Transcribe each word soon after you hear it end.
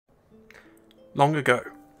Long ago,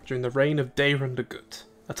 during the reign of Daron the Good,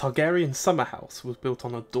 a Targaryen summer house was built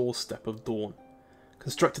on a doorstep of dawn,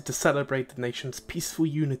 constructed to celebrate the nation's peaceful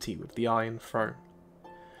unity with the Iron Throne.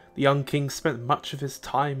 The young king spent much of his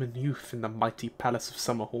time and youth in the mighty palace of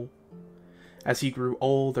Summerhall. As he grew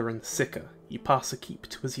older and sicker, he passed the keep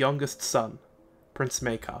to his youngest son, Prince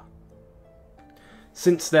Maekar.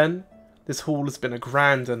 Since then, this hall has been a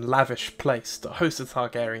grand and lavish place to host the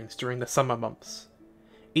Targaryens during the summer months.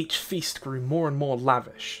 Each feast grew more and more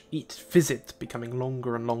lavish, each visit becoming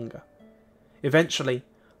longer and longer. Eventually,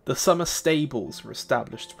 the summer stables were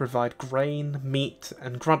established to provide grain, meat,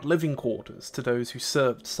 and grant living quarters to those who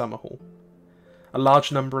served Summerhall. A large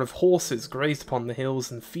number of horses grazed upon the hills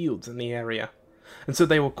and fields in the area, and so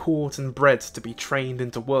they were caught and bred to be trained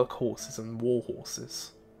into workhorses and war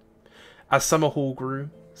horses. As Summerhall grew,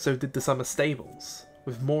 so did the summer stables.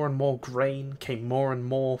 With more and more grain came more and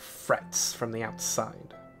more threats from the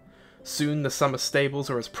outside. Soon the summer stables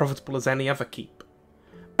were as profitable as any other keep.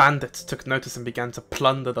 Bandits took notice and began to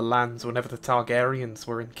plunder the lands whenever the Targaryens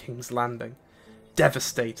were in King's Landing,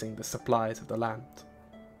 devastating the supplies of the land.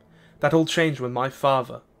 That all changed when my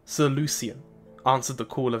father, Sir Lucian, answered the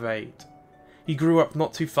call of aid. He grew up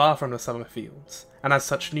not too far from the summer fields, and as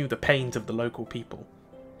such knew the pains of the local people.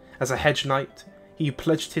 As a hedge knight, he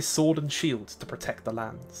pledged his sword and shield to protect the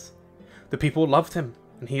lands. The people loved him,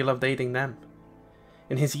 and he loved aiding them.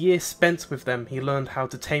 In his year spent with them, he learned how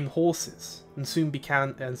to tame horses, and soon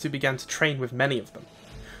began to train with many of them,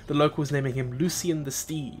 the locals naming him Lucian the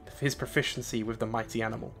Steed for his proficiency with the mighty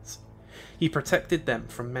animals. He protected them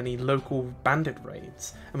from many local bandit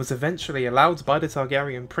raids, and was eventually allowed by the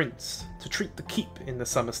Targaryen prince to treat the keep in the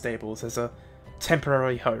summer stables as a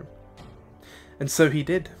temporary home. And so he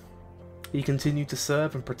did. He continued to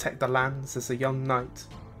serve and protect the lands as a young knight,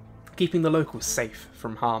 keeping the locals safe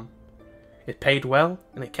from harm. It paid well,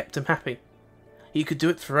 and it kept him happy. He could do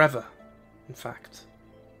it forever, in fact.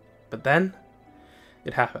 But then,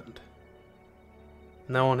 it happened.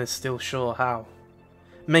 No one is still sure how.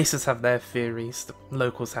 Maces have their theories, the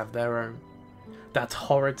locals have their own. That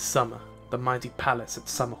horrid summer, the mighty palace at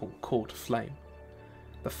Summerhall caught flame.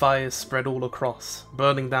 The fires spread all across,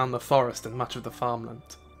 burning down the forest and much of the farmland.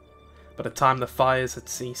 By the time the fires had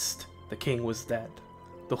ceased, the king was dead.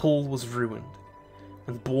 The hall was ruined.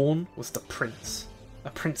 And born was the prince, a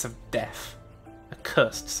prince of death, a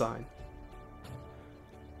cursed sign.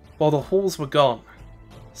 While the halls were gone,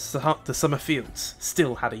 the summer fields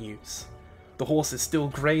still had a use. The horses still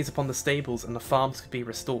grazed upon the stables and the farms could be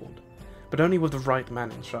restored, but only with the right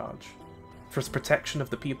man in charge. For his protection of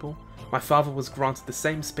the people, my father was granted the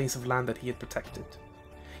same space of land that he had protected.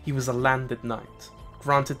 He was a landed knight,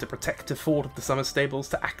 granted the protective fort of the summer stables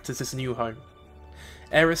to act as his new home.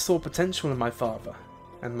 Aerys saw potential in my father,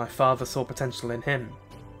 and my father saw potential in him.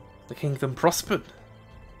 The kingdom prospered.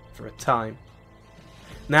 For a time.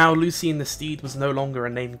 Now Lucian the Steed was no longer a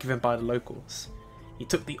name given by the locals. He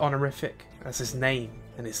took the honorific as his name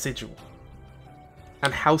and his sigil.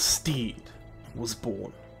 And House Steed was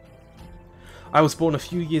born. I was born a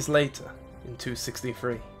few years later, in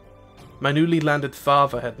 263. My newly landed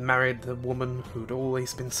father had married a woman who'd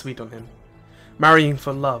always been sweet on him, marrying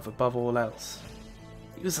for love above all else.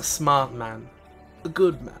 He was a smart man, a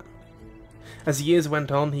good man. As years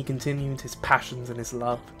went on, he continued his passions and his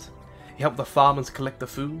love. He helped the farmers collect the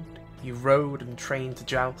food, he rode and trained to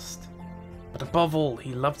joust. But above all,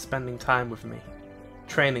 he loved spending time with me,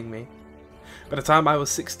 training me. By the time I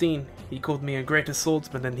was 16, he called me a greater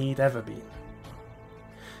swordsman than he'd ever been.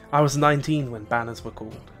 I was 19 when banners were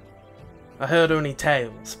called. I heard only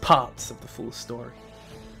tales, parts of the full story.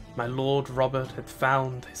 My Lord Robert had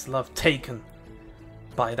found his love taken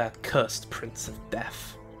by that cursed Prince of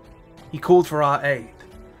Death. He called for our aid,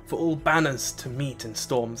 for all banners to meet in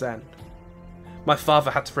Storm's End. My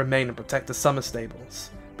father had to remain and protect the summer stables,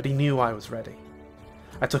 but he knew I was ready.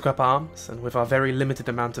 I took up arms, and with our very limited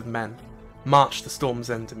amount of men, marched to Storm's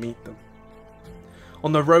End to meet them.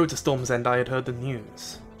 On the road to Storm's End I had heard the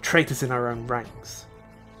news, traitors in our own ranks.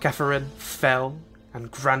 Catherine, Fell,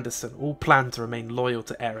 and Grandison all planned to remain loyal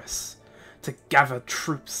to Aerys, to gather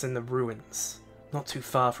troops in the ruins, not too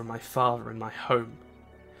far from my father and my home.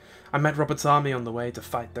 I met Robert's army on the way to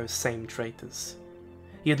fight those same traitors.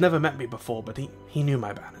 He had never met me before, but he knew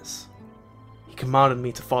my banners. He commanded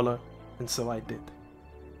me to follow, and so I did.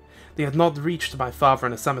 They had not reached my father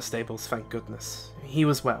in the summer stables, thank goodness. He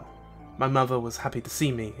was well. My mother was happy to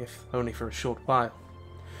see me, if only for a short while.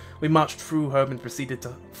 We marched through home and proceeded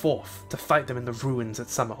forth to fight them in the ruins at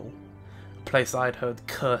Summerhall, a place I had heard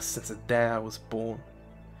cursed since the day I was born.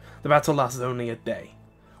 The battle lasted only a day.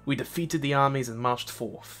 We defeated the armies and marched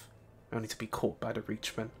forth, only to be caught by the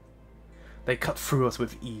Reachmen. They cut through us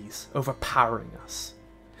with ease, overpowering us.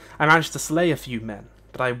 I managed to slay a few men,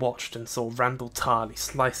 but I watched and saw Randall Tarley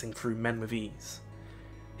slicing through men with ease,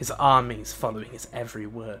 his armies following his every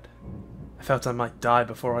word. I felt I might die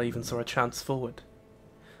before I even saw a chance forward.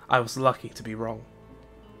 I was lucky to be wrong.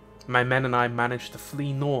 My men and I managed to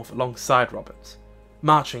flee north alongside Robert,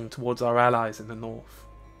 marching towards our allies in the north.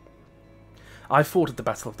 I fought at the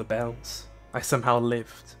Battle of the Bells. I somehow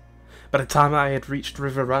lived. By the time I had reached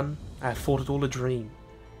River Run, I had thought it all a dream.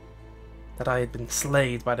 That I had been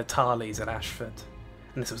slayed by the Tarleys at Ashford,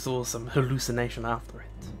 and this was all some hallucination after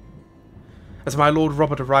it. As my Lord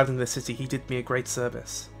Robert arrived in the city, he did me a great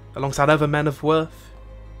service. Alongside other men of worth,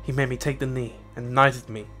 he made me take the knee and knighted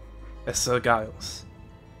me as Ser Gyles.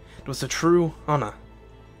 It was a true honour.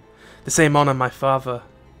 The same honour my father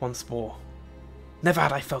once bore. Never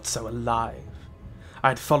had I felt so alive. I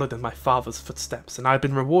had followed in my father's footsteps, and I had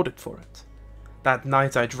been rewarded for it. That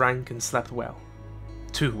night I drank and slept well.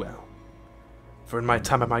 Too well. For in my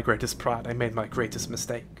time of my greatest pride, I made my greatest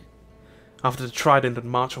mistake. After the trident and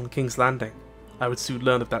march on King's Landing, I would soon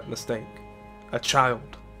learn of that mistake. A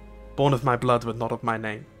child, born of my blood but not of my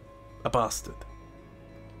name. A bastard.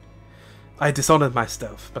 I had dishonoured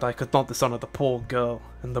myself, but I could not dishonour the poor girl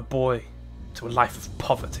and the boy to a life of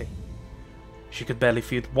poverty. She could barely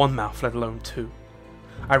feed one mouth, let alone two.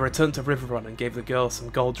 I returned to Riverrun and gave the girl some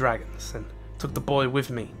gold dragons, and took the boy with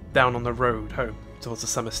me down on the road home towards the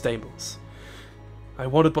summer stables. I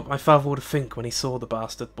wondered what my father would think when he saw the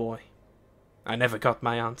bastard boy. I never got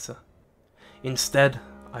my answer. Instead,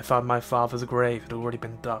 I found my father's grave had already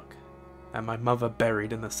been dug, and my mother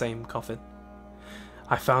buried in the same coffin.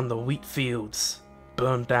 I found the wheat fields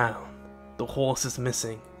burned down, the horses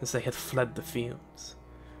missing as they had fled the fields.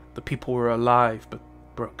 The people were alive but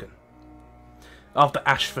broken. After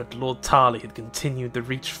Ashford, Lord Tarley had continued the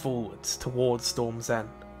reach forwards towards Storm's End.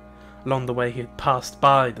 Along the way he had passed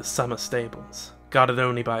by the summer stables, guarded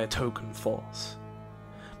only by a token force.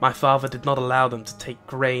 My father did not allow them to take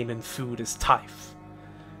grain and food as tithe,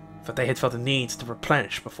 for they had felt a need to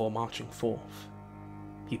replenish before marching forth.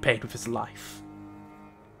 He paid with his life.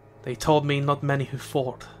 They told me not many who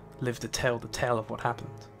fought lived to tell the tale of what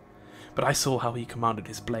happened, but I saw how he commanded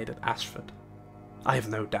his blade at Ashford. I have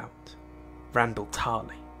no doubt Randall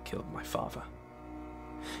Tarley killed my father.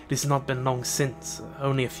 It has not been long since,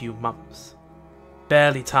 only a few months.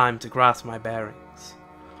 Barely time to grasp my bearings.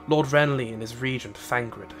 Lord Renly and his regent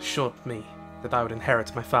Fangrid assured me that I would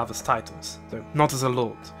inherit my father's titles, though not as a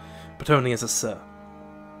lord, but only as a sir.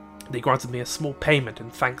 They granted me a small payment in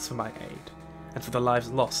thanks for my aid, and for the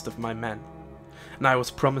lives lost of my men, and I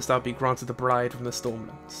was promised I would be granted a bride from the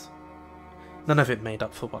Stormlands. None of it made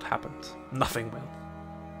up for what happened. Nothing will.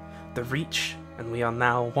 The Reach, and we are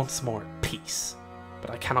now once more at peace, but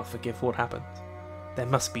I cannot forgive what happened. There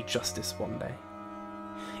must be justice one day.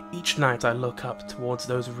 Each night I look up towards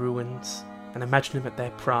those ruins and imagine them at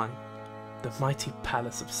their prime, the mighty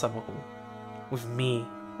palace of Summerhall, with me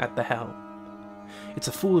at the helm. It's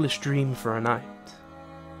a foolish dream for a night,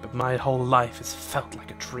 but my whole life has felt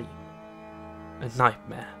like a dream, a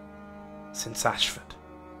nightmare, since Ashford.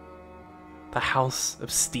 The House of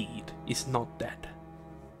Steed is not dead.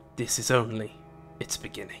 This is only its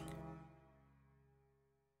beginning.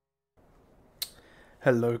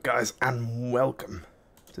 Hello guys, and welcome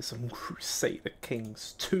to some Crusader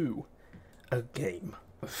Kings 2, a Game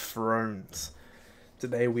of Thrones.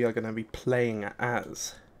 Today we are going to be playing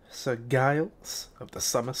as Ser Gyles of the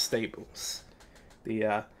Summer Stables,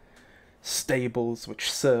 the stables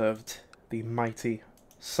which served the mighty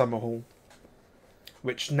Summerhall,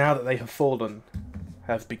 which now that they have fallen,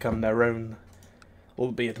 have become their own,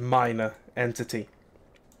 albeit minor, entity.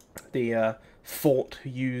 The fort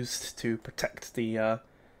used to protect the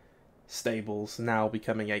stables now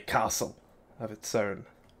becoming a castle of its own.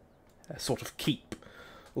 A sort of keep,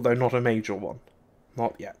 although not a major one.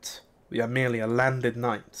 Not yet. We are merely a landed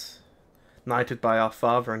knight, knighted by our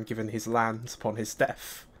father and given his lands upon his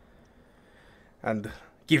death. And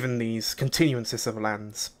given these continuances of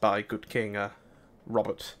lands by good King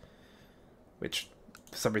Robert, which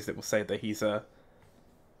for some reason it will say that he's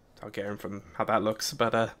I'll get him from how that looks,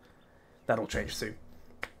 but that'll change soon.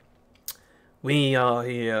 We are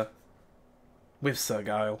here with Ser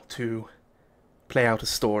Gyles to play out a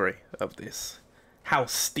story of this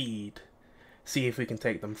House Steed. See if we can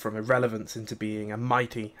take them from irrelevance into being a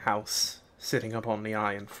mighty house sitting upon the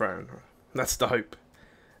Iron Throne. That's the hope,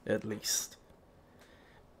 at least.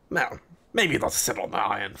 Now, maybe not sit on the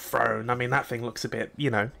Iron Throne. I mean, that thing looks a bit,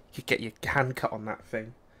 you know, you could get your hand cut on that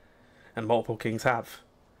thing. And multiple kings have.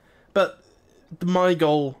 But my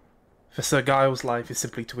goal for Ser Gyles' life is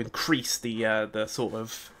simply to increase the sort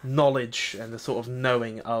of knowledge and the sort of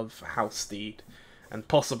knowing of House Steed, and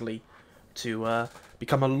possibly to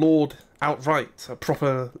become a lord outright, a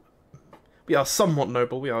proper... We are somewhat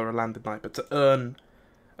noble, we are a landed knight, but to earn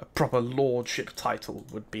a proper lordship title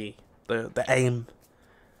would be the aim,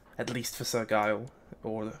 at least for Ser Gyles,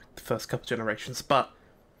 or the first couple generations. But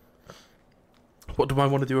what do I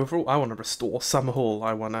want to do overall? I want to restore Summerhall,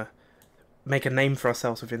 I want to make a name for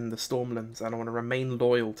ourselves within the Stormlands, and I want to remain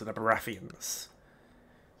loyal to the Baratheons.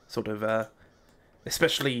 Sort of,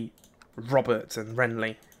 especially Robert and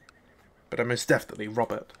Renly, but most definitely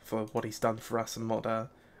Robert, for what he's done for us and what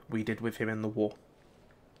we did with him in the war.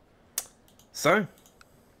 So, I'm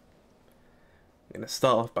going to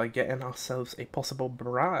start off by getting ourselves a possible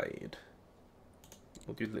bride.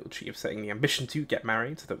 We'll do a little cheat of setting the ambition to get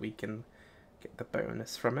married so that we can get the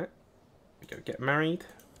bonus from it. We go get married.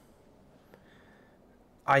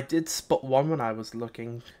 I did spot one when I was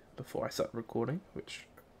looking before I started recording, which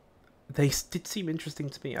they did seem interesting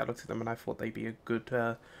to me. I looked at them and I thought they'd be a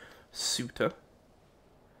good suitor.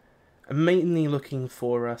 I'm mainly looking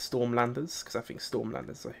for Stormlanders, because I think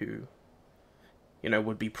Stormlanders are who, you know,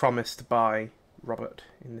 would be promised by Robert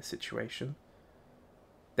in this situation.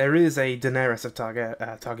 There is a Daenerys of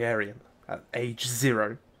Targaryen at age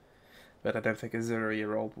 0, but I don't think a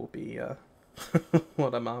 0-year-old will be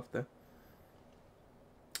what I'm after.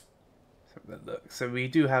 So we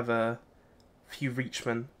do have a few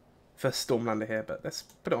Reachmen for Stormlander here, but let's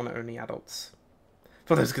put it on only adults. I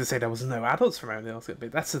thought I was going to say there was no adults from anything else,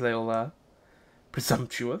 but that's a little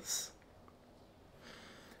presumptuous.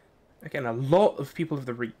 Again, a lot of people of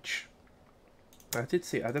the Reach. I did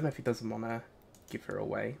see, I don't know if he doesn't want to give her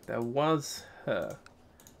away. There was her,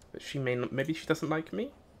 but she may not, maybe she doesn't like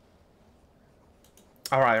me?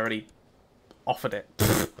 Alright, I already offered it.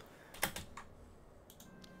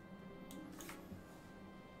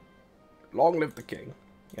 Long live the king.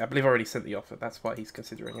 Yeah, I believe I already sent the offer. That's why he's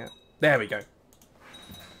considering it. There we go.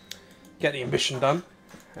 Get the ambition done.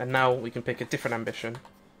 And now we can pick a different ambition.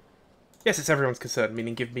 Yes, it's everyone's concern,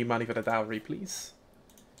 meaning give me money for the dowry, please.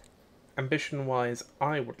 Ambition-wise,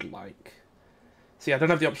 I would like... See, I don't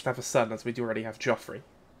have the option to have a son, as we do already have Joffrey.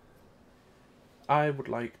 I would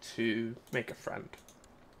like to make a friend.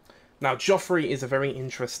 Now, Joffrey is a very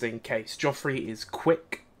interesting case. Joffrey is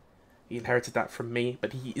quick. He inherited that from me,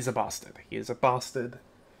 but he is a bastard. He is a bastard.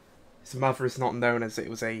 His mother is not known, as it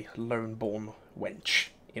was a lone-born wench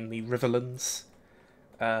in the Riverlands.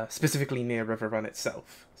 Specifically near River Run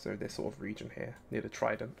itself. So this sort of region here, near the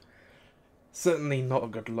Trident. Certainly not a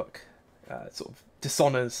good look. It sort of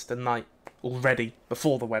dishonours the knight already,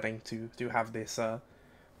 before the wedding, to have this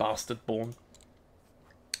bastard born.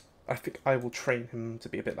 I think I will train him to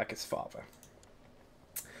be a bit like his father.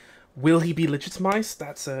 Will he be legitimized?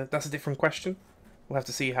 That's a different question. We'll have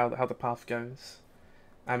to see how the path goes.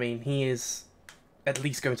 I mean, he is at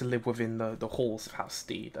least going to live within the halls of House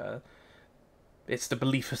Steed. It's the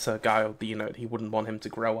belief of Ser Gyles, you know, that he wouldn't want him to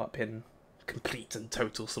grow up in complete and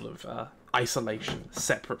total sort of isolation,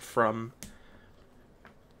 separate from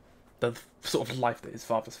the sort of life that his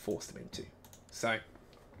father's forced him into. So,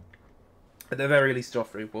 at the very least,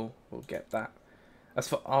 Joffrey will get that. As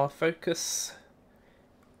for our focus,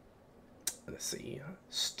 let's see,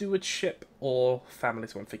 stewardship or family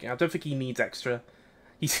is what I'm thinking. I don't think he needs extra.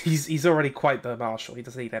 He's already quite the marshal. He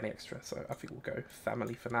doesn't need any extra, so I think we'll go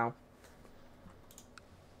family for now.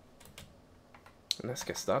 And let's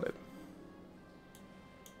get started.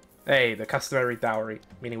 Hey, the customary dowry,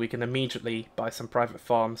 meaning we can immediately buy some private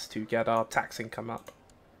farms to get our tax income up.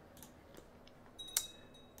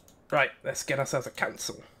 Right, let's get ourselves a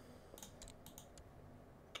council.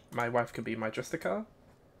 My wife can be my Justicar.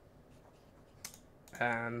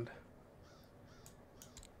 And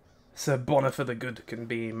Sir Bonifer the Good can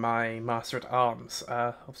be my Master at Arms.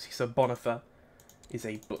 Obviously Sir Bonifer is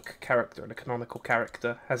a book character and a canonical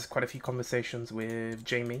character. Has quite a few conversations with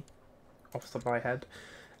Jaime, off the top of my head.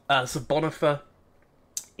 Sir Bonifer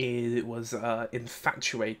was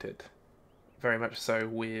infatuated, very much so,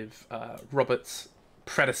 with Robert's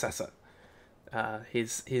predecessor.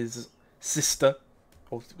 His sister,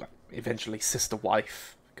 or eventually sister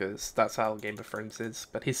wife, because that's how Game of Thrones is,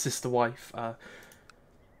 but his sister wife,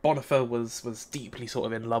 Bonifer was deeply sort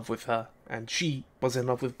of in love with her, and she was in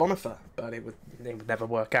love with Bonifer, but it would never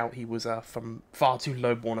work out. He was from far too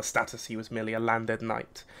low-born a status. He was merely a landed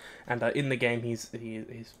knight, and in the game,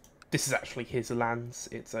 this is actually his lands.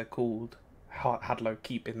 It's called Hadlow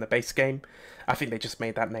Keep in the base game. I think they just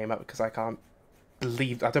made that name up because I don't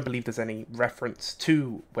believe there's any reference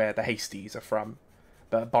to where the Hasties are from,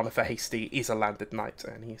 but Bonifer Hasty is a landed knight,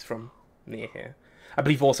 and he's from near here. I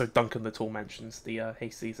believe also Duncan the Tall mentions the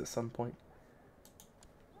Hasties at some point.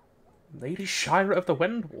 Lady Shira of the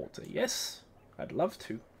Wendwater. Yes, I'd love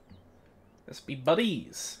to. Let's be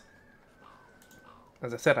buddies.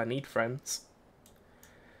 As I said, I need friends.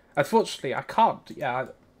 Unfortunately, I can't. Yeah,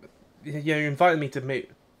 you invited me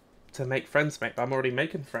to make friends, mate, but I'm already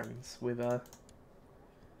making friends with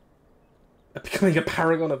becoming a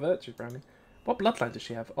paragon of virtue, apparently. What bloodline does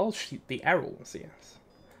she have? Oh, the Errols, yes.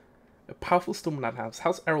 A powerful Stormland house.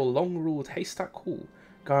 House Errol long ruled Haystack Hall,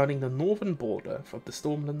 guarding the northern border of the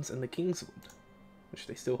Stormlands and the Kingswood, which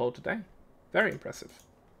they still hold today. Very impressive.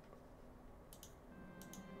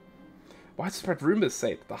 Widespread rumours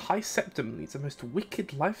say that the High Septum leads a most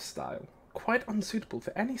wicked lifestyle, quite unsuitable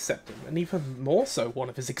for any septum, and even more so one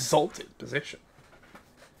of his exalted position.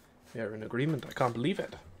 We are in agreement, I can't believe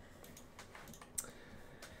it.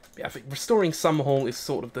 Yeah, I think restoring Summerhall is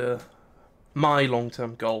sort of my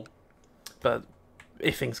long-term goal, but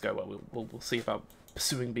if things go well, we'll see about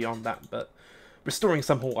pursuing beyond that. But restoring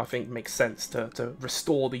Summerhall, I think, makes sense to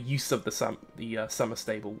restore the use of the summer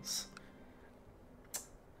stables,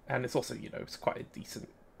 and it's also, you know, it's quite a decent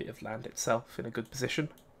bit of land itself in a good position.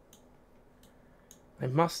 I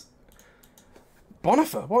must.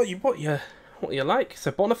 Bonifer, what you like?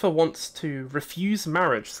 So Bonifer wants to refuse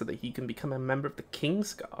marriage so that he can become a member of the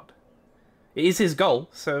Kingsguard. It is his goal,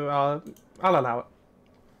 so I'll allow it.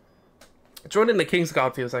 Joining the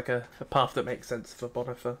Kingsguard feels like a path that makes sense for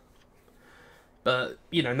Bonifer. But,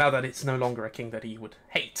 you know, now that it's no longer a king that he would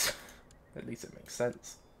hate, at least it makes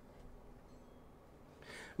sense.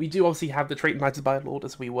 We do obviously have the trait knighted by a lord,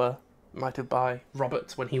 as we were knighted by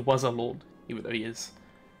Robert when he was a lord, even though he is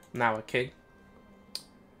now a king.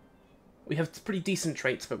 We have pretty decent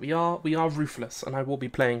traits, but we are ruthless, and I will be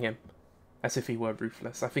playing him as if he were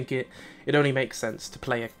ruthless. I think it only makes sense to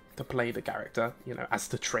play the character, you know, as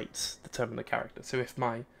the traits determine the character. So if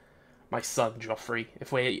my son Joffrey,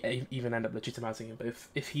 if we even end up legitimizing him, but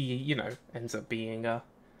if he, you know, ends up being a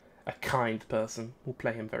kind person, we'll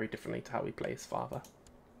play him very differently to how we play his father.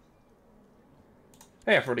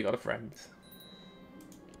 Hey, I've already got a friend.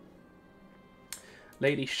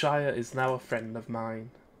 Lady Shire is now a friend of mine.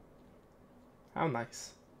 How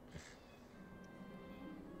nice.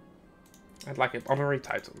 I'd like an honorary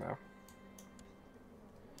title now.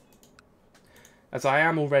 As I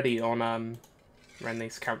am already on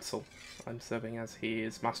Renly's council, I'm serving as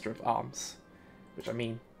his Master of Arms, which, I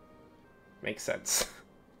mean, makes sense.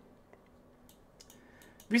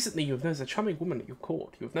 Recently you have noticed a charming woman at your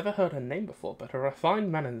court. You have never heard her name before, but her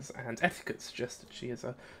refined manners and etiquette suggest that she has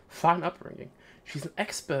a fine upbringing. She's an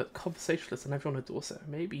expert conversationalist and everyone adores her.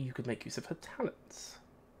 Maybe you could make use of her talents.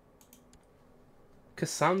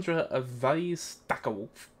 Cassandra Avais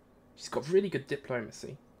Stackerwolf. She's got really good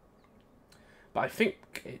diplomacy. But I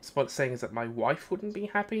think what it's saying is that my wife wouldn't be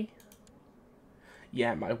happy.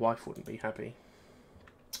 Yeah, my wife wouldn't be happy.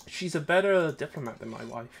 She's a better diplomat than my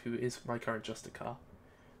wife, who is my current Justicar.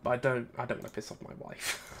 But I don't want to piss off my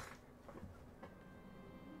wife.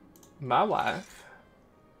 My wife.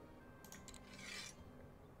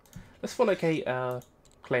 Let's follow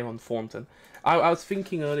claim on Thornton. I was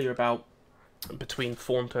thinking earlier about between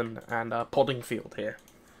Thornton and Poddingfield here.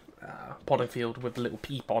 Poddingfield with a little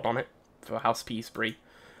pea pod on it for House Peasbury.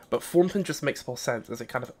 But Thornton just makes more sense as it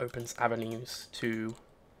kind of opens avenues to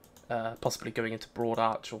possibly going into Broad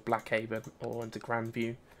Arch or Blackhaven or into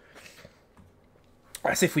Grandview.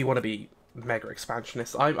 As if we want to be mega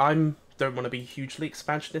expansionist. I don't want to be hugely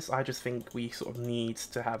expansionist. I just think we sort of need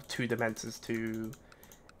to have two Dementors to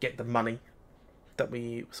get the money that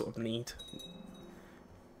we sort of need.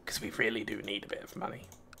 Because we really do need a bit of money.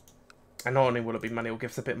 And not only will it be money, it will give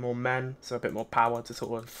us a bit more men, so a bit more power to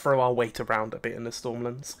sort of throw our weight around a bit in the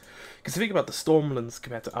Stormlands. Because think about the Stormlands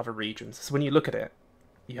compared to other regions. So when you look at it,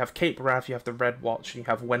 you have Cape Wrath, you have the Red Watch, and you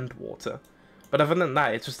have Wendwater. But other than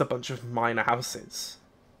that, it's just a bunch of minor houses.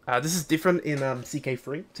 This is different in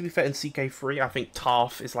CK3. To be fair, in CK3, I think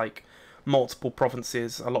Tarth is like multiple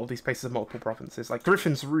provinces. A lot of these places are multiple provinces. Like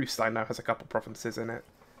Griffin's Roost, I know, has a couple provinces in it.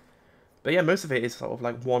 But yeah, most of it is sort of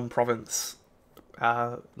like one province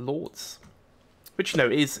lords. Which, you know,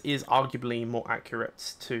 is arguably more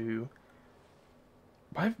accurate to...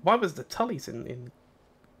 Why was the Tullys in...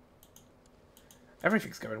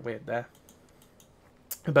 Everything's going weird there.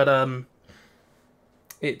 But,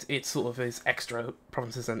 it sort of is extra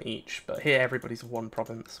provinces in each, but here everybody's one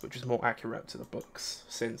province, which is more accurate to the books,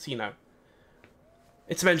 since, you know,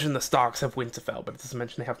 it's mentioned the Starks have Winterfell, but it doesn't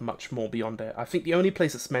mention they have much more beyond it. I think the only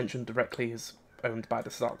place that's mentioned directly is owned by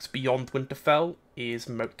the Starks beyond Winterfell is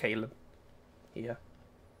Moat Cailin here.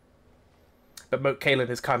 But Moat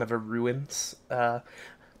Cailin is kind of a ruins.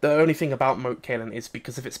 The only thing about Moat Caelan is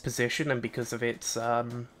because of its position and because of its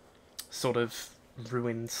sort of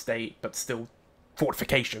ruined state, but still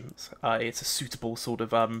fortifications. It's a suitable sort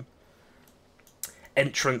of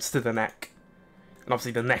entrance to the neck. And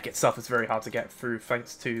obviously the neck itself is very hard to get through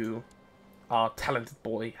thanks to our talented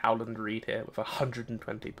boy Howland Reed here with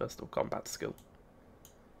 120 personal combat skill.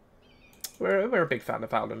 We're a big fan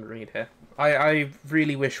of Howland Reed here. I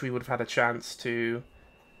really wish we would have had a chance to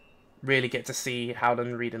really get to see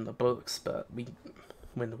Howland Reed in the books, but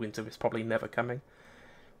Wind of Winter is probably never coming.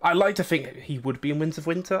 I like to think he would be in Winds of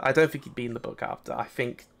Winter. I don't think he'd be in the book after. I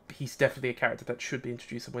think he's definitely a character that should be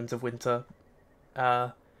introduced in Winds of Winter.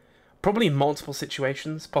 Probably in multiple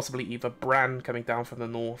situations, possibly either Bran coming down from the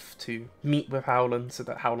north to meet with Howland so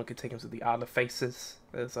that Howland could take him to the Isle of Faces,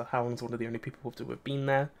 as Howland's one of the only people to have been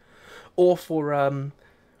there. Or for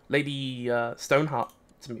Lady Stoneheart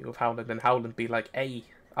to meet with Howland, and Howland be like, hey,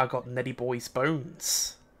 I got Neddy Boy's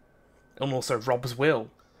bones. And also Rob's will.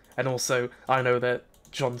 And also, I know that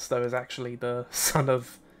Jon Snow is actually the son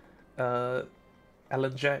of Eleanor.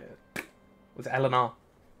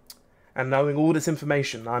 And knowing all this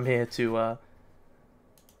information, I'm here to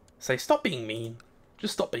say, stop being mean.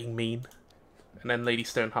 Just stop being mean. And then Lady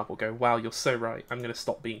Stoneheart will go, wow, you're so right. I'm going to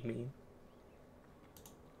stop being mean.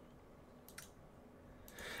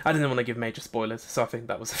 I didn't want to give major spoilers, so I think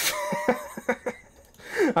that was...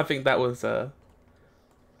 I think that was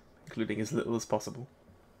including as little as possible.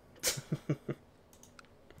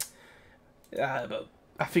 Yeah, but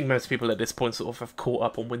I think most people at this point sort of have caught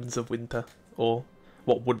up on Winds of Winter, or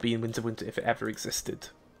what would be in Winds of Winter if it ever existed.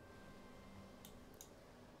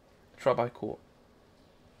 Try by court.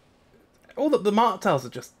 All the Martells are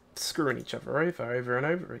just screwing each other over and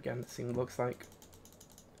over again, it seems, looks like.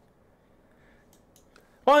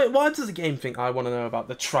 Why does the game think I want to know about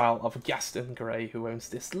the trial of Gaston Grey, who owns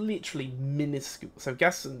this literally minuscule... So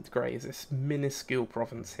Gaston Grey is this minuscule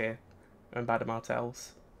province here, owned by the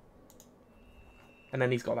Martells. And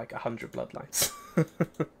then he's got like 100 bloodlines.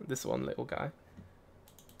 This one little guy.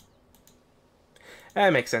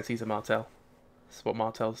 It makes sense, he's a Martell. That's what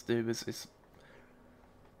Martells do, is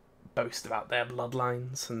boast about their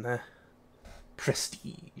bloodlines and their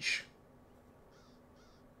prestige.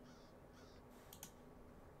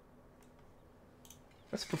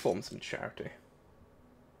 Let's perform some charity.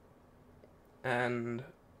 And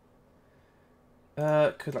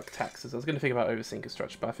could like taxes. I was going to think about overseeing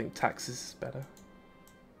construction, but I think taxes is better.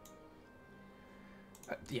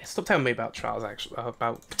 Yeah, stop telling me about trials. Actually,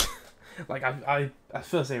 about like I at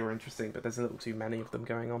first they were interesting, but there's a little too many of them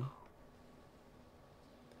going on.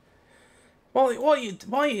 Why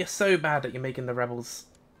are you so bad that you're making the rebels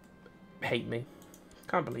hate me?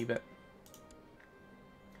 Can't believe it.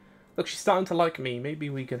 Look, she's starting to like me. Maybe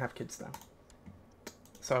we can have kids now.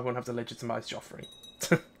 So I won't have to legitimize Joffrey.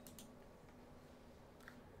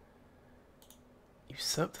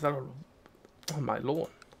 Usurped that on my lawn.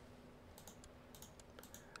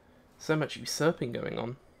 So much usurping going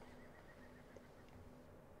on.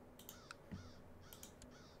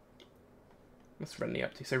 What's Renly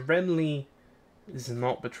up to? So Renly is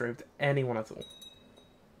not betrothed to anyone at all.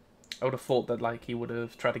 I would have thought that like he would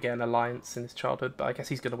have tried to get an alliance in his childhood, but I guess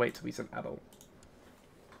he's going to wait till he's an adult.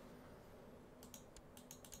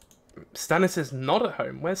 Stannis is not at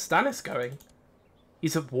home. Where's Stannis going?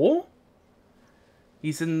 He's at war?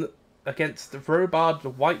 He's in against the Robard, the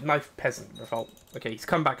White Knife Peasant revolt. Okay, he's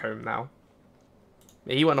come back home now.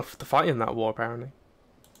 Yeah, he went off to fight in that war, apparently.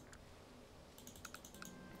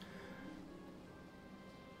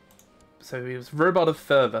 So he was Robard of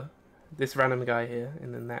Fervor, this random guy here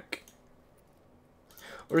in the neck.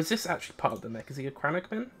 Or is this actually part of the neck? Is he a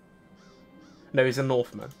Cranachman? No, he's a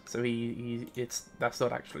Northman. So that's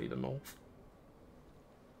not actually the North.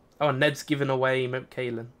 Oh, and Ned's given away Moat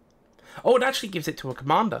Caelan. Oh, it actually gives it to a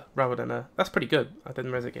commander rather than a... That's pretty good. I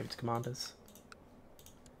didn't realize it gave it to commanders.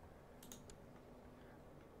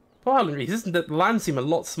 Oh, Howland Reed, the lands seem a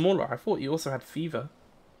lot smaller. I thought you also had fever.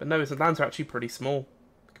 But no, his lands are actually pretty small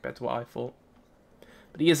compared to what I thought.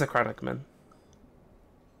 But he is a Cranachman.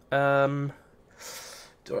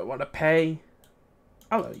 Do I want to pay?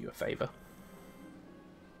 I'll owe you a favour.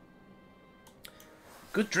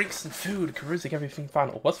 Good drinks and food, carousing, everything fine.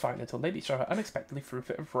 Or was fine until Lady Charlotte unexpectedly threw a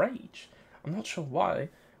fit of rage. I'm not sure why,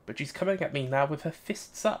 but she's coming at me now with her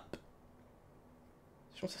fists up.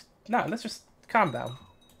 She wants to... No, let's just calm down.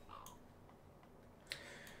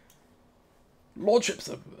 Lordships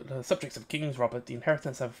of subjects of Kings Robert, the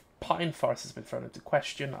inheritance of Pine Forest has been thrown into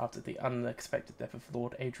question after the unexpected death of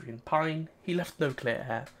Lord Adrian Pine. He left no clear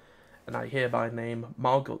heir, and I hereby name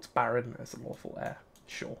Margot Baron as the lawful heir.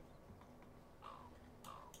 Sure.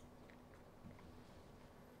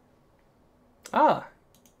 Ah,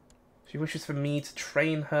 she wishes for me to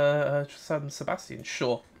train her son Sebastian.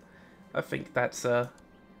 Sure, I think that's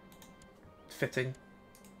fitting.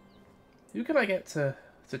 Who can I get to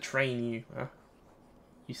train you?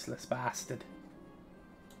 Useless bastard.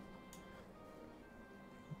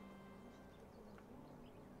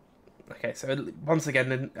 Okay, so once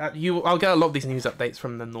again, I'll get a lot of these news updates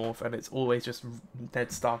from the north, and it's always just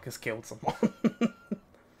Ned Stark has killed someone.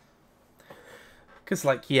 Because,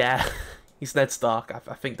 like, yeah, he's Ned Stark.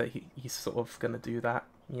 I think that he's sort of gonna do that,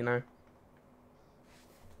 you know.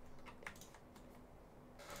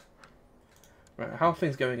 Right, how are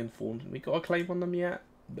things going in Thornton? We got a claim on them yet?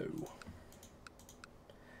 No.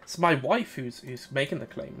 It's my wife who's making the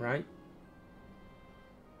claim, right?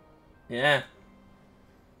 Yeah.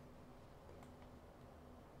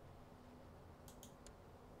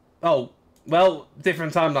 Oh, well,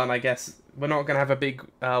 different timeline, I guess. We're not going to have a big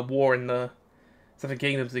war in the Seven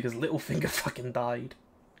Kingdoms because Littlefinger fucking died.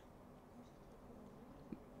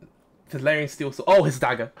 Valerian Steel Sword. Oh, his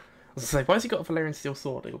dagger. I was going to say, why has he got a Valerian Steel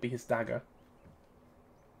Sword? It'll be his dagger.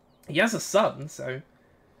 He has a son, so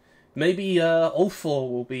maybe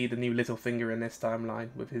Ulfor will be the new Littlefinger in this timeline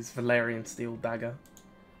with his Valerian Steel dagger.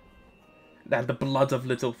 And the blood of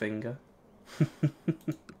Littlefinger.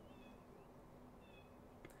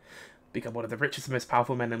 Become one of the richest and most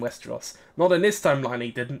powerful men in Westeros. Not in this timeline,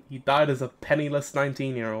 he didn't. He died as a penniless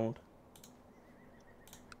 19-year-old.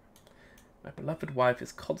 My beloved wife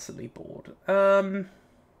is constantly bored.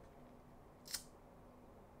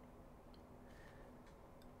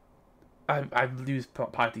 I lose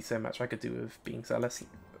piety so much. I could do with being zealous.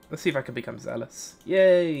 Let's see if I can become zealous.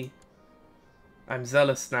 Yay! I'm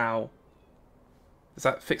zealous now. Does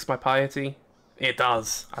that fix my piety? It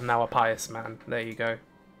does. I'm now a pious man. There you go.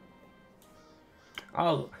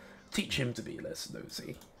 I'll teach him to be less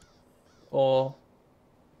nosy. Or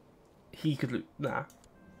he could... Nah.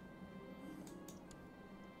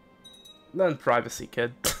 Learn privacy,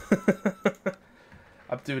 kid.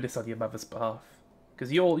 I'm doing this on your mother's behalf.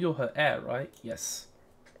 Because you're her heir, right? Yes.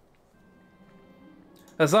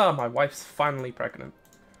 Huzzah, my wife's finally pregnant.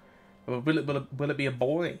 Will it be a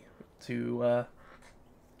boy?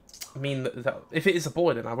 I mean, if it is a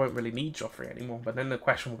boy, then I won't really need Joffrey anymore. But then the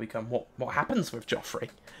question will become, what happens with Joffrey?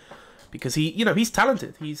 Because he's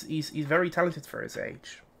talented. He's very talented for his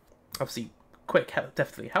age. Obviously, quick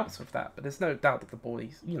definitely helps with that. But there's no doubt that the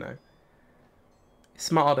boy's,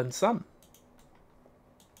 smarter than some.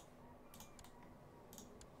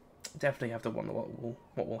 Definitely have to wonder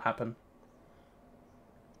what will happen.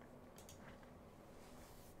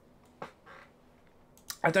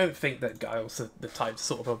 I don't think that Gyles is the type to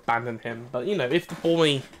sort of abandon him, but if the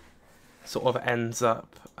boy sort of ends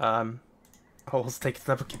up, I'll take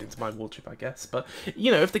another kid into my wardrobe, I guess. But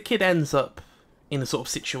if the kid ends up in a sort of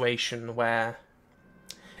situation where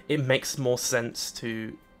it makes more sense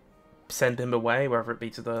to send him away, whether it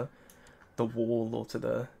be to the wall or to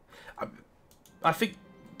the, I think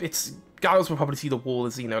Gyles will probably see the wall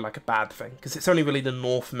as like a bad thing, because it's only really the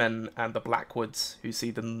Northmen and the Blackwoods who see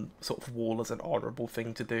the sort of wall as an honourable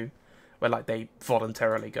thing to do, where like they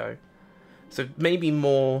voluntarily go. So maybe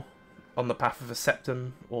more on the path of a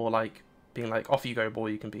septum, or like being like, off you go, boy.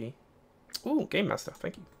 You can be, ooh, game master.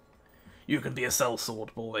 Thank you. You can be a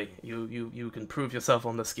sellsword, boy. You can prove yourself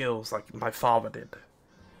on the skills like my father did.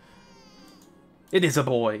 It is a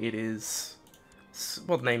boy. It is.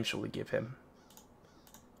 What name shall we give him?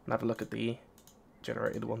 And have a look at the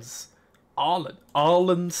generated ones.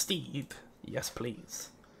 Arlen Steed. Yes, please.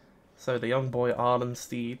 So the young boy Arlen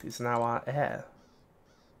Steed is now our heir.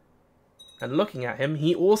 And looking at him,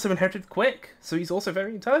 he also inherited quick, so he's also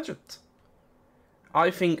very intelligent. I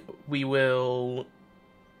think we will...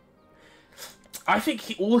 I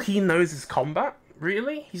think all he knows is combat,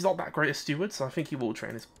 really. He's not that great a steward, so I think he will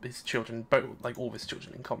train his children, like all of his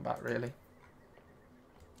children, in combat, really.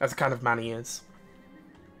 As the kind of man he is.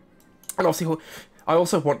 And obviously, I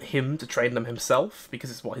also want him to train them himself, because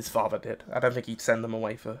it's what his father did. I don't think he'd send them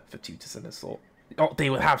away for tutors in this sort. Oh, they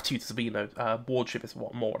would have tutors, but wardship is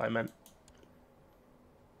more what I meant.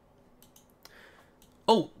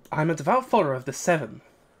 Oh, I'm a devout follower of the Seven.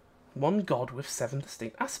 One god with 7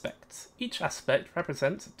 distinct aspects. Each aspect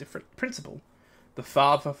represents a different principle. The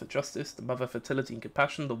father for justice, the mother fertility and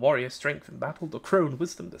compassion, the warrior strength in battle, the crone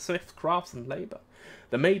wisdom, the swift crafts and labour,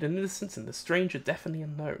 the maiden innocence, and the stranger deaf and the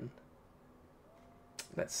unknown.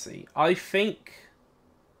 Let's see. I think...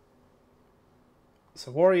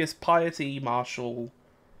 So warrior's piety, martial...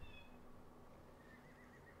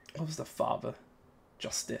 What was the father?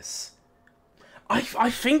 Justice. I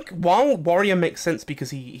think while warrior makes sense because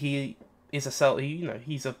he is a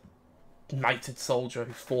he's a knighted soldier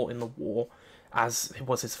who fought in the war, as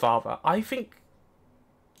was his father. I think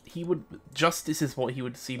justice is what he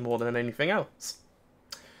would see more than anything else.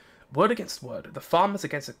 Word against word. The farmers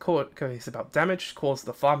against a court case about damage caused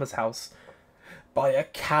the farmer's house by a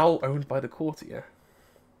cow owned by the courtier.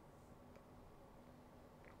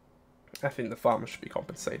 I think the farmer should be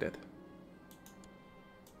compensated.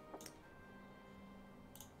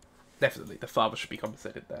 Definitely, the farmer should be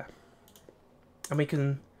compensated there. And we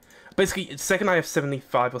can... Basically, the second I have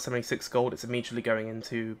 75 or 76 gold, it's immediately going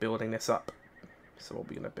into building this up. So what are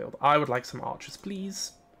we going to build? I would like some archers,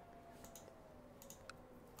 please.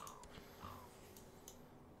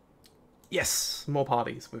 Yes, more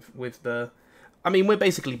parties with the... I mean, we're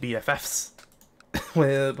basically BFFs.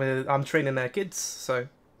 I'm training their kids, so...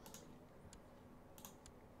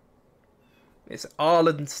 It's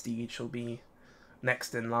Arlen Steed shall be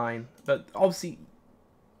next in line. But obviously...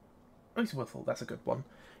 Oh, he's Overhaul, that's a good one.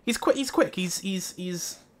 He's quick,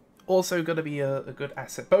 he's also going to be a good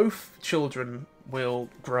asset. Both children will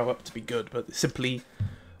grow up to be good, but simply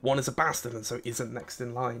one is a bastard and so isn't next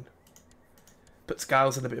in line. Puts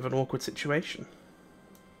Gyles in a bit of an awkward situation.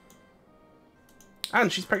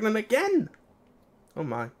 And she's pregnant again! Oh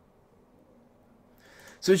my.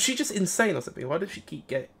 So is she just insane or something? Why does she keep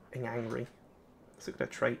getting angry? Let's look at her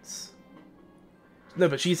traits. No,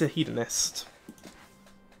 but she's a hedonist.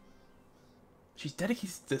 She's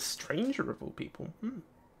dedicated to the stranger of all people.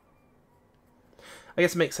 I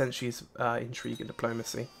guess it makes sense she's intrigue and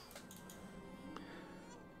diplomacy.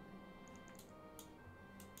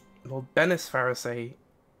 Lord Bennis Pharisee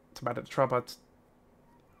to Madame Trabant.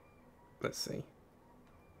 Let's see.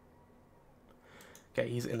 Okay,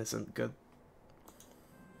 he's innocent. Good.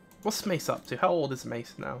 What's Mace up to? How old is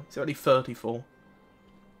Mace now? He's only 34.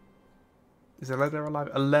 Is Elena alive?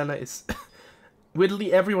 Elena is...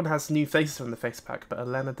 Weirdly, everyone has new faces from the face pack, but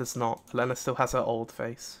Elena does not. Elena still has her old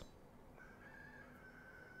face.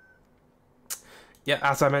 Yeah,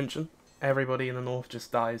 as I mentioned, everybody in the north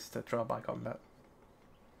just dies to trial by combat.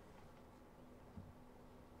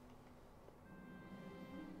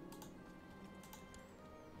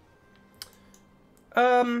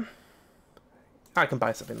 I can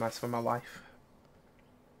buy something nice for my wife.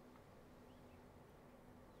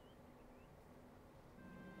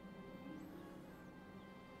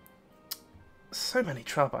 So many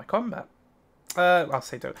trial by combat. I'll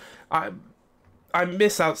say don't. I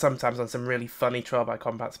miss out sometimes on some really funny trial by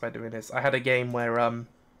combats by doing this. I had a game where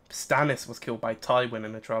Stannis was killed by Tywin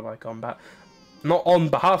in a trial by combat. Not on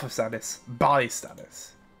behalf of Stannis, by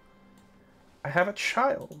Stannis. I have a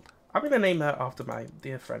child. I'm going to name her after my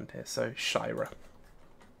dear friend here, so Shira.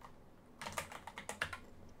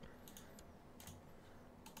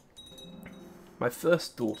 My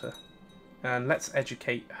first daughter. And let's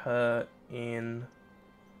educate her in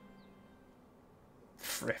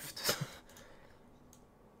thrift.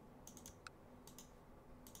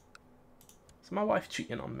 Is my wife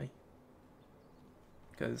cheating on me?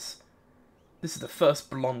 Because this is the first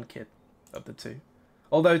blonde kid of the two.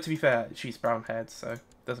 Although, to be fair, she's brown-haired, so it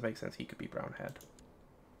doesn't make sense he could be brown-haired.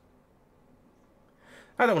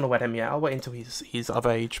 I don't want to wed him yet. I'll wait until he's of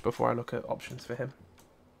age before I look at options for him.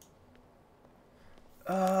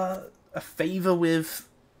 A favour with...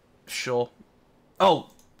 Sure. Oh,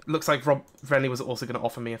 looks like Renly was also going to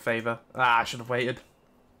offer me a favour. Ah, I should have waited.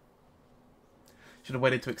 Should have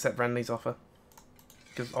waited to accept Renly's offer.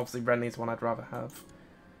 Because obviously Renly's one I'd rather have.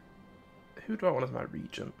 Who do I want as my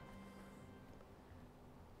regent?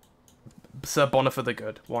 Sir Bonifer the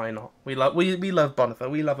Good. Why not? We love Bonifer.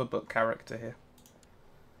 We love a book character here.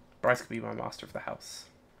 Bryce could be my master of the house.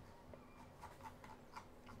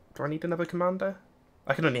 Do I need another commander?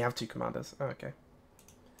 I can only have 2 commanders. Oh, okay.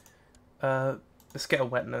 Let's get a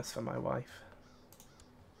wet nurse for my wife.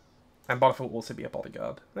 And Bonifer will also be a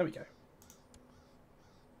bodyguard. There we go.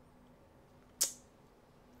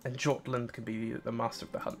 And Jortland can be the master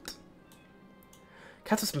of the hunt.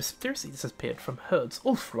 Cattle mysteriously disappeared from herds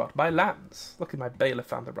all throughout my lands. Luckily my bailiff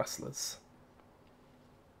found the rustlers.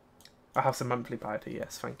 I have some monthly piety,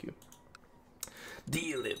 yes, thank you.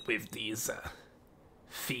 Deal it with these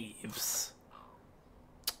thieves.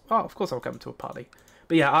 Oh, of course I'll come to a party.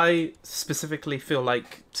 But yeah, I specifically feel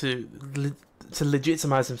like to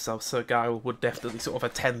legitimize himself, Ser Gyles would definitely sort of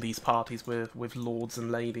attend these parties with lords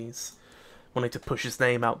and ladies, wanting to push his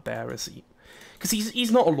name out there as he... Because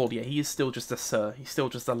he's not a lord yet, he is still just a sir, he's still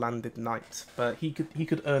just a landed knight, but he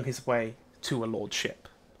could earn his way to a lordship.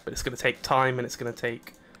 But it's going to take time and it's going to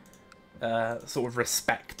take sort of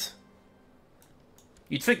respect.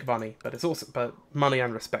 You'd think money, but money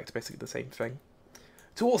and respect are basically the same thing.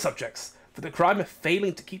 To all subjects, For the crime of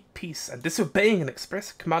failing to keep peace and disobeying an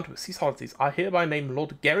express command to cease hostilities, I hereby name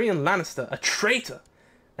Lord Geryon Lannister a traitor,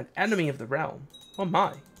 an enemy of the realm. Oh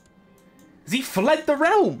my. Has he fled the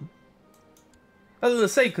realm? I was going to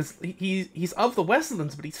say, because he's of the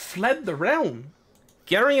Westerlands, but he's fled the realm.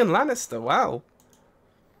 Geryon Lannister, wow.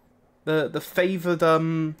 The favoured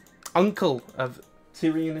uncle of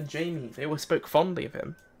Tyrion and Jaime. They always spoke fondly of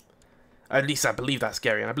him. At least I believe that's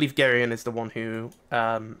Geryon. I believe Geryon is the one who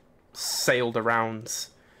sailed around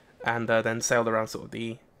and then sailed around sort of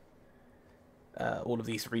the all of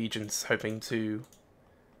these regions, hoping to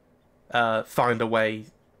find a way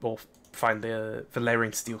or find the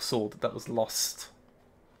Valyrian steel sword that was lost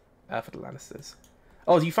for the Lannisters.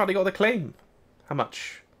 Oh, you finally got the claim. How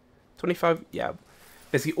much? 25? Yeah.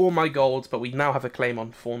 Basically all my gold, but we now have a claim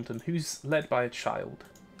on Thornton, who's led by a child.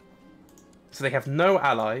 So they have no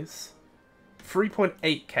allies.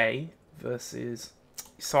 3.8k versus...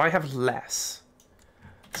 So I have less.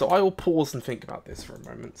 So I will pause and think about this for a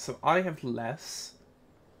moment. So I have less.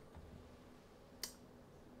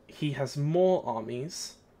 He has more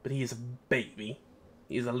armies, but he is a baby.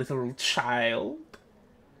 He is a little child.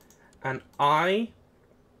 And I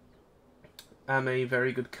am a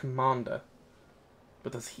very good commander.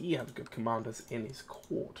 But does he have good commanders in his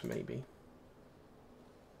court, maybe?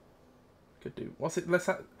 Could do. What's it? Let's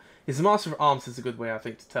have... His Master of Arms is a good way, I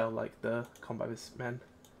think, to tell, like, the combat of his men.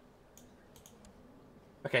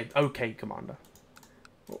 Okay, okay, Commander.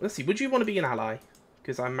 Well, let's see, would you want to be an ally?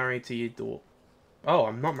 Because I'm married to your daughter. Oh,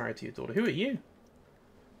 I'm not married to your daughter. Who are you?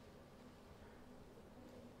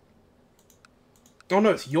 Oh,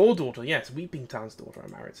 no, it's your daughter. Yes, Weeping Town's daughter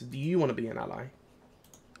I'm married. So do you want to be an ally?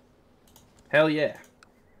 Hell yeah.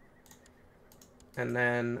 And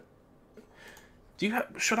then... Do you have...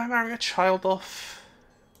 Should I marry a child off...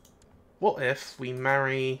 What if we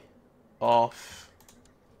marry off...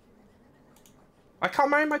 I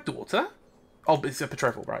can't marry my daughter? Oh, but it's a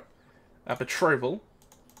betrothal, right. A betrothal.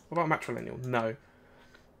 What about matrilineal? No.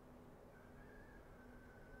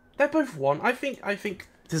 They're both one. I think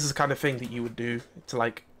this is the kind of thing that you would do to,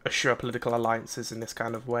 like, assure political alliances in this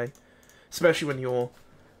kind of way. Especially when you're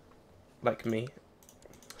like me.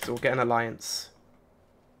 So we'll get an alliance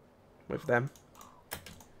with them.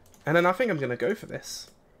 And then I think I'm going to go for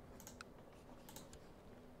this.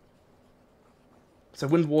 So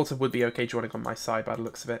Windwater would be okay joining on my side by the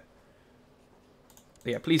looks of it.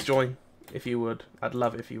 Yeah, please join if you would. I'd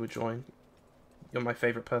love it if you would join. You're my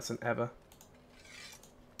favourite person ever.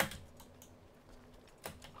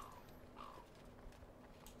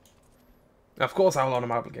 Of course I will honour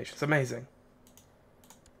my obligations. Amazing.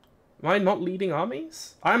 Am I not leading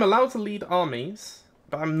armies? I'm allowed to lead armies,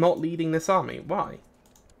 but I'm not leading this army. Why?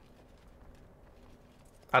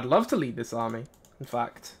 I'd love to lead this army, in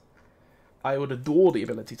fact. I would adore the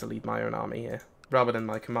ability to lead my own army here, rather than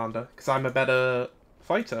my commander, because I'm a better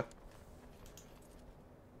fighter.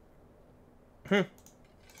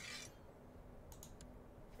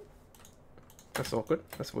 That's awkward.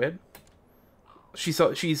 That's weird.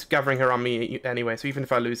 She's gathering her army anyway, so even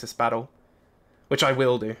if I lose this battle, which I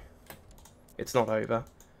will do, it's not over.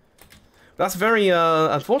 That's very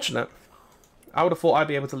unfortunate. I would have thought I'd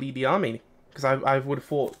be able to lead the army, because I would have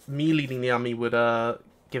thought me leading the army would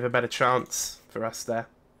give a better chance for us there,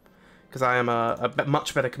 because I am a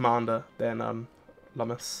much better commander than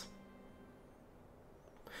Lummus.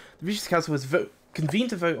 The Regis Council has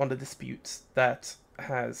convened to vote on the disputes that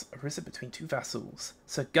has arisen between two vassals.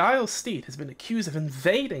 Ser Gyles Steed has been accused of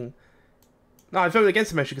invading... No, I voted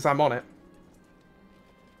against the motion because I'm on it.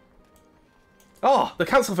 Oh, the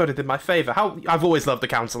council voted in my favour. I've always loved the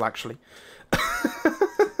council, actually.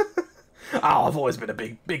 Oh, I've always been a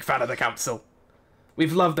big fan of the council.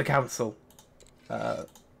 We've loved the council.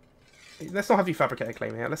 Let's not have you fabricate a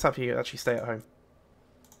claim here. Let's have you actually stay at home.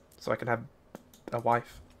 So I can have a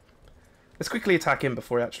wife. Let's quickly attack him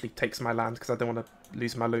before he actually takes my land, because I don't want to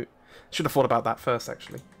lose my loot. Should have thought about that first,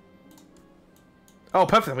 actually. Oh,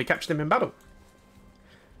 perfect. We captured him in battle.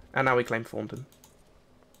 And now we claim Thornton.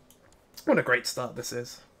 What a great start this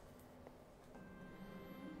is.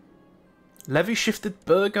 Levy shifted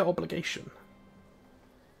burgher obligation.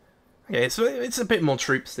 Okay, so it's a bit more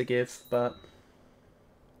troops to give, but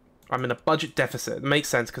I'm in a budget deficit. It makes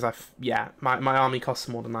sense because my army costs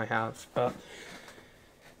more than I have, but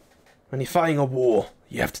when you're fighting a war,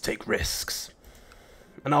 you have to take risks.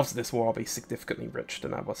 And after this war, I'll be significantly richer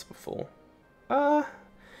than I was before.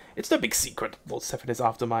 It's no big secret Lord Stefan is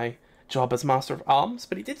after my job as Master of Arms,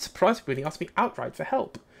 but he did surprise me when he asked me outright for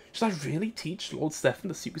help. Should I really teach Lord Stefan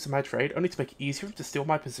the secrets of my trade, only to make it easier for him to steal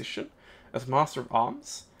my position as Master of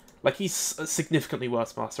Arms? Like, he's a significantly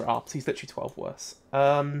worse Master of Arms. He's literally 12 worse.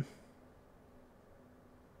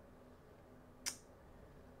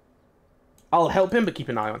 I'll help him, but keep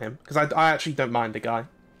an eye on him, because I actually don't mind the guy.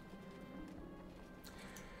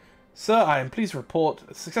 Sir, I am pleased to report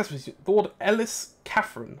a successful Lord Ellis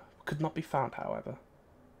Catherine could not be found, however.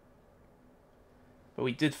 But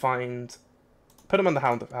we did find... Put him on the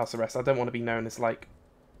house arrest. I don't want to be known as, like,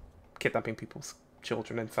 kidnapping people's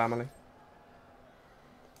children and family.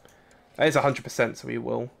 That is 100%, so we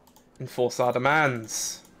will enforce our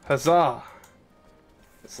demands. Huzzah!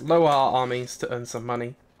 Let's lower our armies to earn some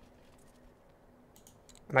money.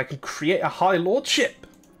 And I can create a high lordship!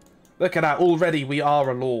 Look at that, already we are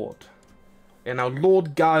a lord. We're now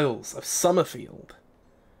Lord Gyles of Summerfield.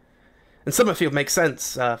 And Summerfield makes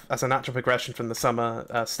sense as a natural progression from the Summer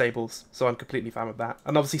stables, so I'm completely fine with that.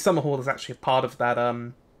 And obviously Summerhall is actually a part of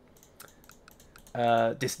that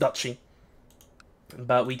this duchy.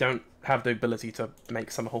 But we don't have the ability to make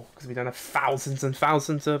Summerhall, because we don't have thousands and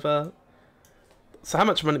thousands of... So how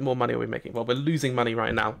much more money are we making? Well, we're losing money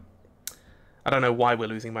right now. I don't know why we're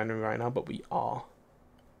losing money right now, but we are.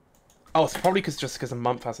 Oh, it's probably just because the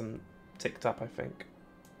month hasn't ticked up, I think.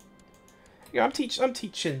 Yeah, I'm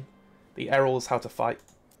teaching the Errolls how to fight.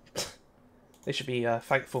 They should be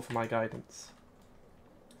thankful for my guidance.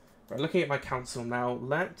 Right, looking at my council now,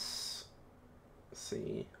 let's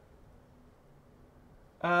see.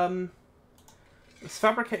 Let's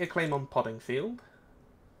fabricate a claim on Poddingfield.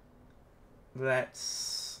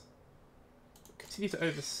 Let's continue to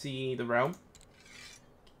oversee the realm.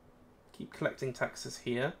 Keep collecting taxes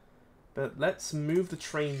here. But let's move the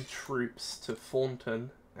trained troops to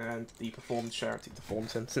Thornton and the performed charity to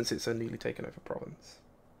Thornton, since it's a newly taken over province.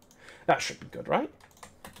 That should be good, right?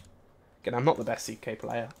 Again, I'm not the best CK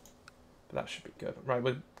player, but that should be good. Right,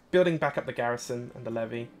 we're building back up the garrison and the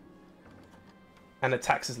levy. And the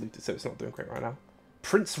tax is looted, so it's not doing great right now.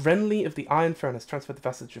 Prince Renly of the Iron Throne has transferred the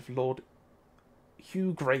vassalage of Lord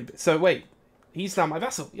Hugh Grabe. So wait, he's now my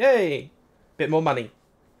vassal. Yay! Bit more money.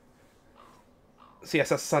 So yes,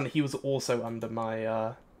 that's son. He was also under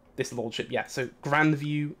my this lordship. Yeah. So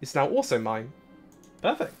Grandview is now also mine.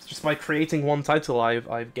 Perfect. Just by creating one title,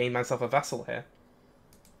 I've gained myself a vassal here.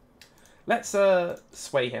 Let's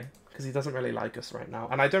sway him, because he doesn't really like us right now,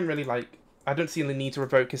 and I don't see the need to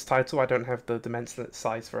revoke his title. I don't have the dimensionate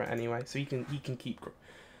size for it anyway, so he can keep.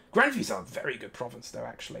 Grandview's a very good province though,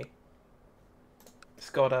 actually.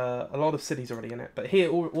 It's got a lot of cities already in it, but here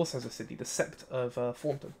also has a city, the Sept of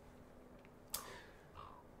Thornton.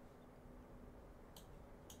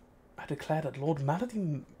 I declare that Lord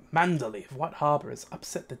Manderley of White Harbour has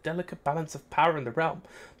upset the delicate balance of power in the realm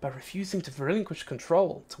by refusing to relinquish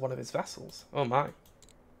control to one of his vassals. Oh my.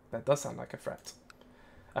 That does sound like a threat.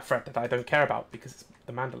 A threat that I don't care about because it's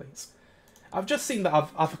the Manderleys. I've just seen that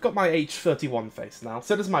I've got my age 31 face now.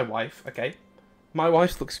 So does my wife, okay? My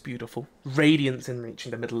wife looks beautiful. Radiance in reaching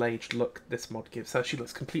the middle-aged look this mod gives her. She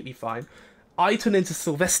looks completely fine. I turn into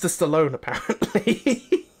Sylvester Stallone,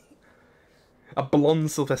 apparently. A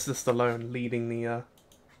blonde Sylvester Stallone leading the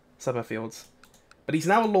Summerfields. But he's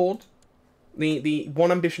now a lord. The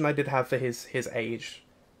one ambition I did have for his age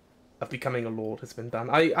of becoming a lord has been done.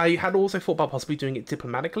 I had also thought about possibly doing it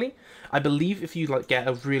diplomatically. I believe if you like get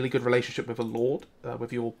a really good relationship with a lord,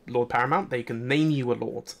 with your Lord Paramount, they can name you a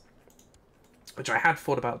lord. Which I had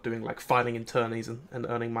thought about doing, like filing in tourneys and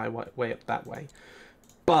earning my way up that way.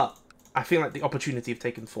 But I feel like the opportunity of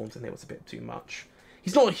taking Thornton here was a bit too much.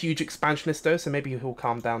 He's not a huge expansionist though, so maybe he'll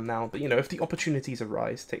calm down now. But you know, if the opportunities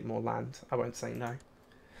arise, take more land. I won't say no.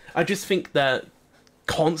 I just think that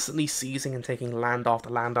constantly seizing and taking land after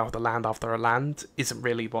land after land after a land isn't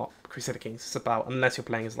really what Crusader Kings is about, unless you're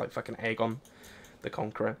playing as like fucking Aegon the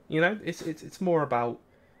Conqueror. You know, it's more about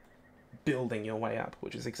building your way up,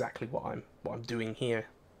 which is exactly what I'm doing here.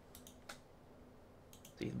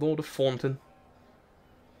 The Lord of Thornton,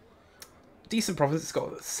 decent province. It's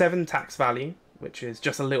got 7 tax value, which is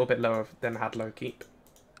just a little bit lower than Hadlow Keep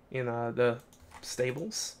in the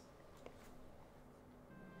stables.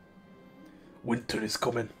 Winter is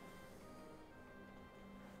coming.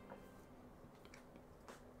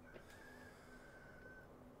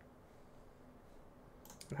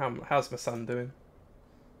 How's my son doing?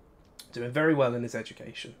 Doing very well in his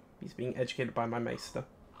education. He's being educated by my maester.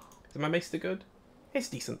 Is my maester good? It's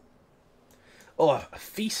decent. Oh, a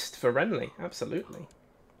feast for Renly, absolutely.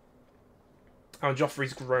 Oh,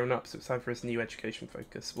 Joffrey's grown up, so it's time for his new education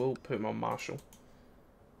focus. We'll put him on Marshal.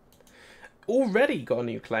 Already got a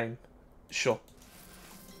new claim. Sure.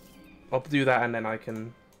 I'll do that and then I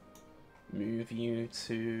can move you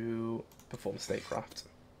to perform statecraft.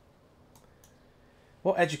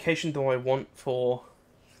 What education do I want for...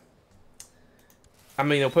 I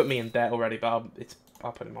mean, he'll put me in debt already, but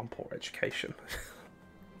I'll put him on poor education.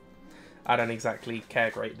 I don't exactly care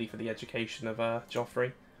greatly for the education of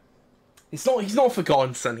Joffrey. He's not a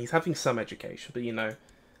forgotten son. He's having some education, but you know,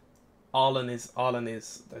 Arlen is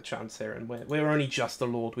a chance here, and we're only just a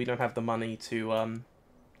lord. We don't have the money to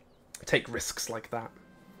take risks like that.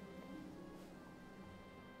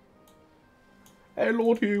 Hey,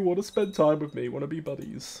 Lord Hugh, want to spend time with me? Want to be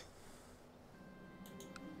buddies?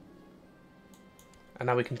 And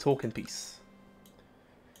now we can talk in peace.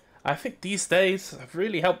 I think these days have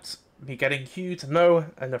really helped me getting Hugh to know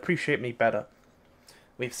and appreciate me better.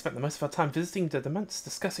 We've spent the most of our time visiting the Dements,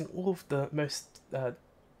 discussing all of the most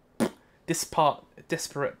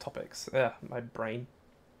disparate topics. My brain.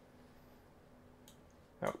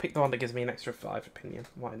 I'll pick the one that gives me an extra 5 opinion.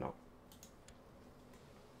 Why not?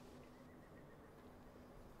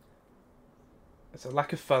 So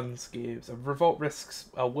lack of funds gives a revolt risks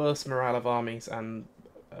a worse morale of armies and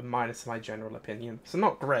a minus to my general opinion. So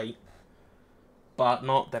not great, but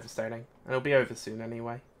not devastating. And it'll be over soon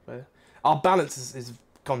anyway. But our balance is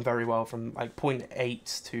gone very well from like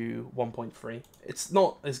 0.8 to 1.3. It's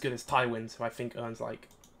not as good as Tywin's, who I think earns like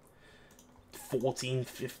 14,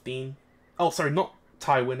 15. Oh, sorry, not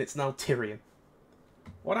Tywin. It's now Tyrion.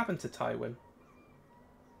 What happened to Tywin?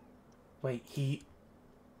 Wait, he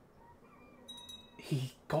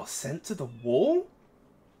got sent to the wall?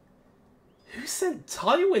 Who sent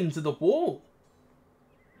Tywin to the wall?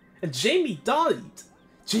 And Jaime died.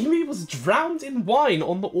 Jaime was drowned in wine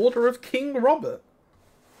on the order of King Robert.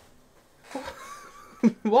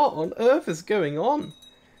 What on earth is going on?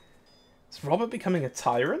 Is Robert becoming a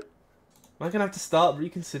tyrant? Am I going to have to start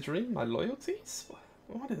reconsidering my loyalties?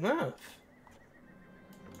 What on earth?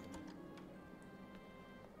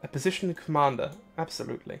 A position of commander.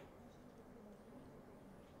 Absolutely.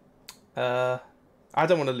 I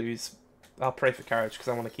don't want to lose. I'll pray for courage because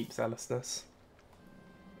I want to keep zealousness.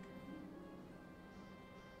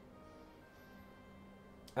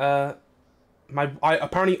 I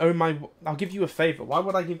apparently owe my... I'll give you a favour. Why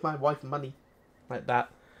would I give my wife money like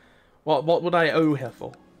that? What would I owe her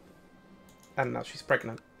for? And now she's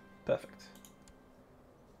pregnant. Perfect.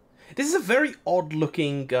 This is a very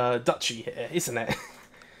odd-looking duchy here, isn't it?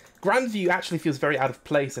 Grandview actually feels very out of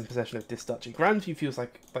place in possession of this duchy. Grandview feels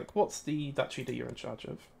like what's the duchy that you're in charge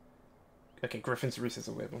of? Okay, Griffin's Roost is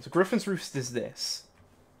a weird one. So Griffin's Roost is this.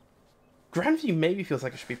 Grandview maybe feels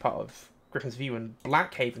like it should be part of Griffin's View, and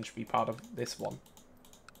Blackhaven should be part of this one.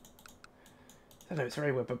 I don't know, it's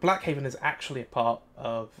very weird, but Blackhaven is actually a part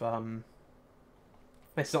of...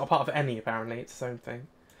 It's not a part of any, apparently. It's its own thing.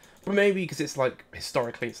 But maybe because it's like,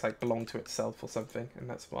 historically, it's like belonged to itself or something, and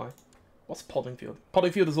that's why. What's Poddingfield?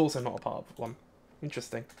 Poddingfield is also not a part of one.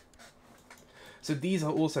 Interesting. So these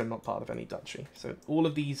are also not part of any duchy. So all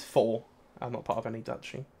of these 4 are not part of any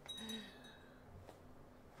duchy.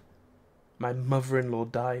 My mother-in-law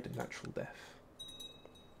died a natural death.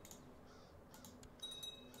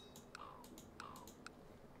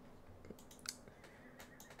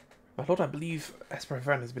 My lord, I believe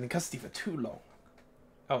Esperanza has been in custody for too long.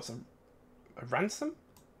 Oh, so a ransom?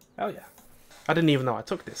 Oh yeah. I didn't even know I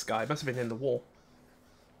took this guy. It must have been in the war.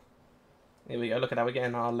 Here we go. Look at how we're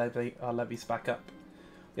getting our levies back up.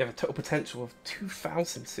 We have a total potential of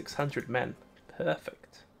 2,600 men.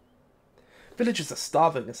 Perfect. Villagers are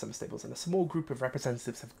starving in some stables, and a small group of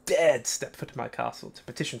representatives have dared step foot in my castle to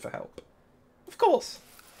petition for help. Of course.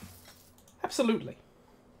 Absolutely.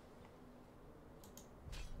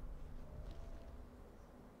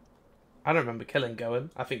 I don't remember killing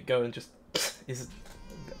Gowan. I think Gowan just is...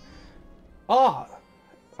 Ah!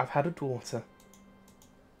 I've had a daughter.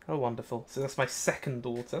 Oh, wonderful. So that's my second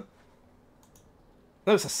daughter.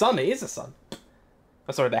 No, it's a son. It is a son.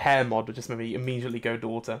 Oh, sorry, the hair mod would just made me immediately go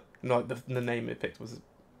daughter. No, the name it picked was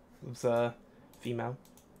female.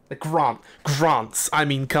 Grants. I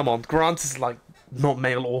mean, come on. Grants is like not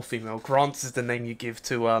male or female. Grants is the name you give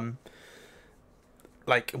to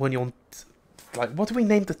like when you're like, what do we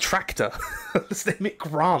name the tractor? Let's name it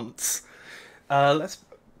Grants. Let's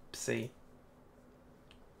see.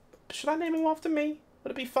 Should I name him after me?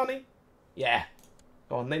 Would it be funny? Yeah.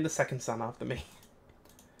 Go on, name the second son after me.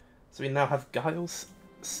 So we now have Gyles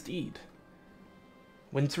Steed.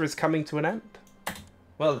 Winter is coming to an end.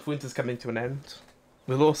 Well, if winter's coming to an end,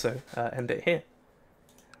 we'll also end it here.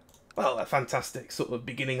 Well, a fantastic sort of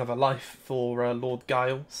beginning of a life for Lord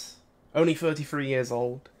Gyles. Only 33 years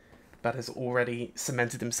old, but has already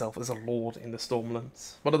cemented himself as a lord in the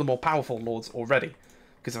Stormlands. One of the more powerful lords already,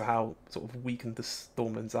 because of how sort of weakened the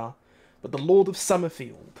Stormlands are. But the Lord of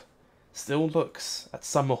Summerfield still looks at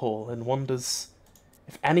Summerhall and wonders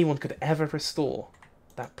if anyone could ever restore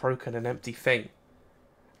that broken and empty thing.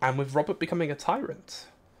 And with Robert becoming a tyrant,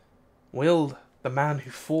 will the man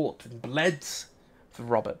who fought and bled for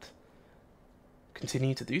Robert,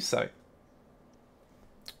 continue to do so?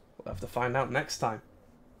 We'll have to find out next time.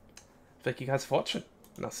 Thank you guys for watching,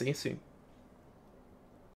 and I'll see you soon.